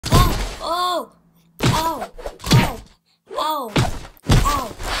Oh! Ow! Ow! Ow!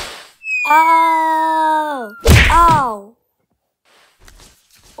 Ow! Ow! Ow!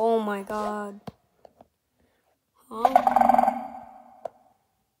 Oh my god. Huh?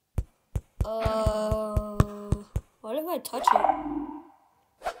 What if I touch it?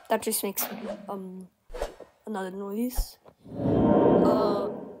 That just makes another noise.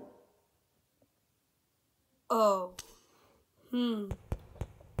 Oh.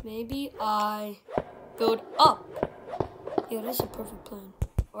 Maybe I build up. Yeah, that's a perfect plan.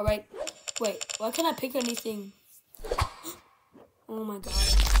 Alright. Wait, why can't I pick anything? Oh my god.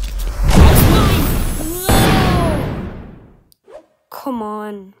 That's mine! No! Come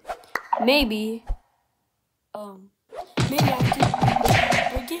on. Maybe I have to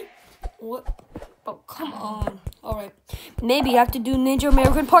break it? What? Oh, come on. Alright. Maybe I have to do Ninja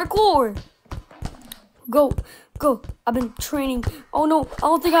American parkour. Go. I've been training. Oh no, I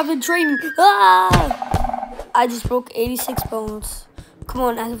don't think I've been training. Ah! I just broke 86 bones. Come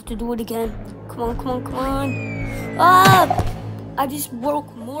on, I have to do it again. Come on. Ah! I just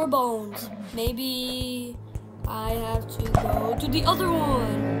broke more bones. Maybe I have to go to the other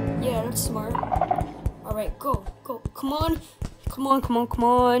one. Yeah, that's smart. Alright, go. Come on.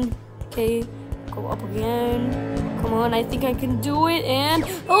 Okay, go up again. Come on, I think I can do it. And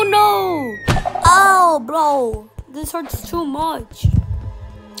oh no! Ow, bro! This hurts too much.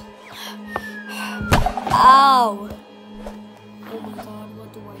 Ow! Oh my god,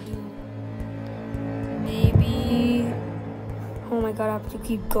 what do I do? Maybe. Oh my god, I have to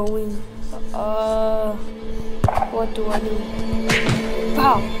keep going. What do I do?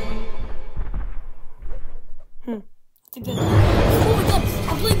 Pow! I think oh my god,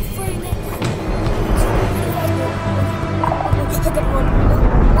 I'm playing Friday Night. I gotta run.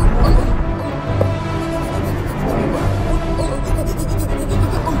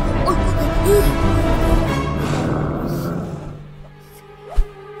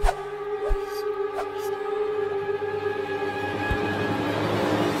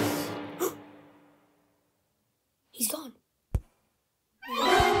 He's gone.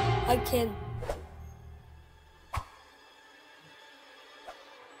 I can.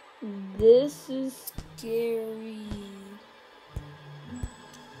 This is scary.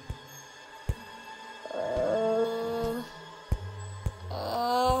 Oh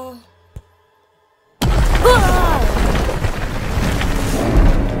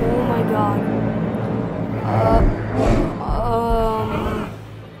my god.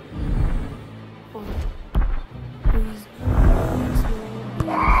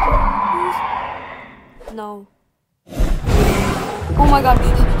 No. Oh my god. I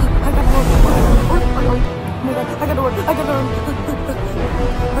gotta run.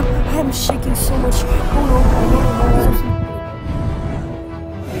 I am shaking so much. Oh no.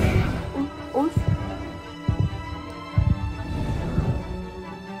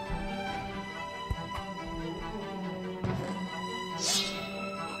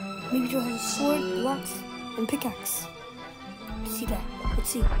 Maybe Joe has a sword, blocks, and pickaxe. Let's see that. Let's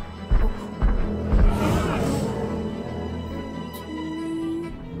see.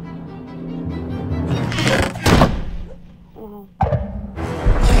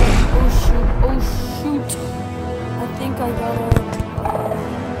 Oh shoot. I think I gotta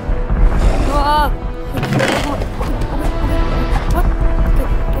what? Okay,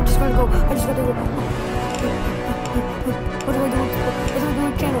 I just gotta go. What do I do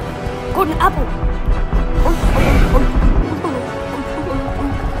with candle? Golden apple.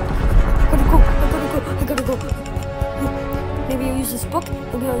 I gotta go. Maybe I'll use this book.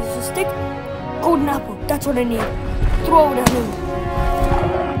 Maybe I'll use this stick. Golden apple. That's what I need. Throw it at him.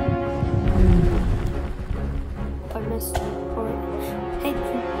 I missed. Hey,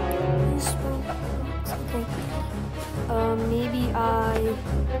 okay. Maybe I.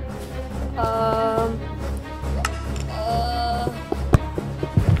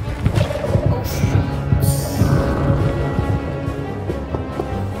 Oh shoot.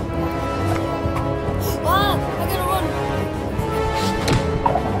 Ah! I gotta run.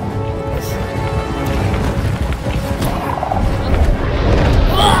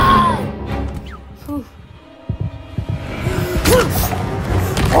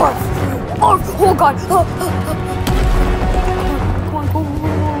 Oh god! Come on, go!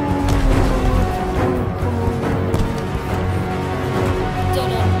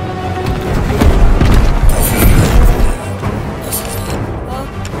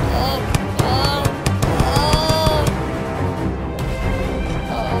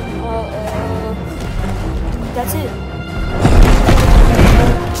 That's it.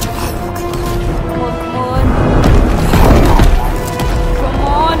 Come on! Come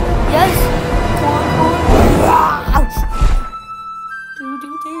on! Yes!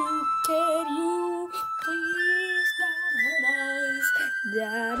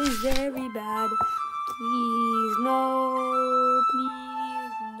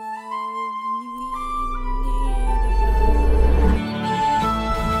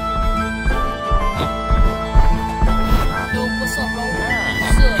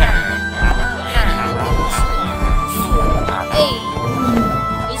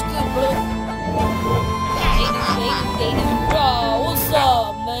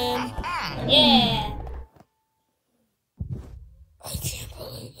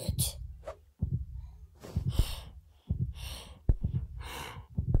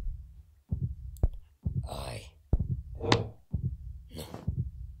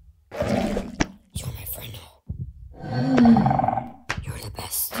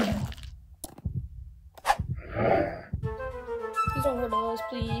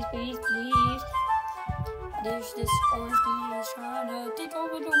 please, please, please. There's this orange balloon is trying to take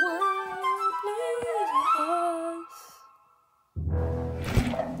over the world. Please help us.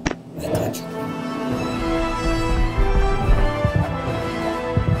 I got you.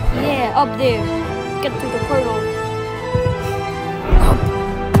 Yeah, up there. Get to the portal.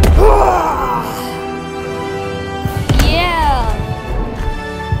 Yeah.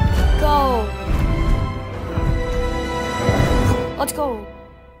 Go. Let's go.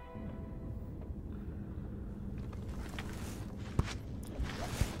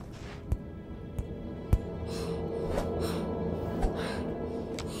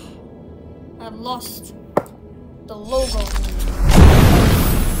 I've lost the logo.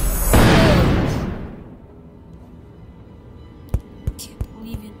 Can't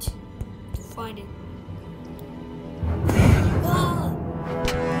believe it. To find it. Ah!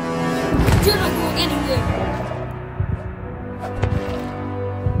 You're not going anywhere.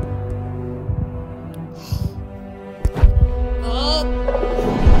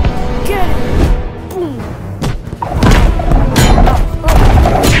 Get it! Boom!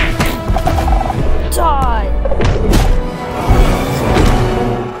 Die!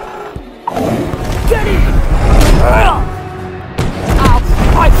 Get it! Ow!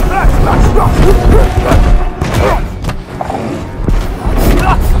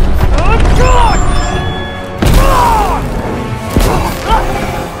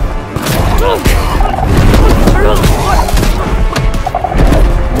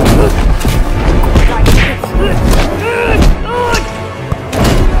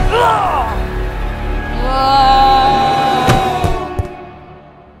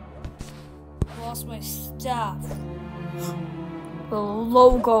 Lost my staff. The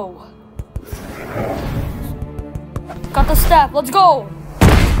logo. Got the staff. Let's go.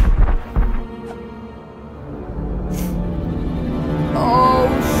 Oh.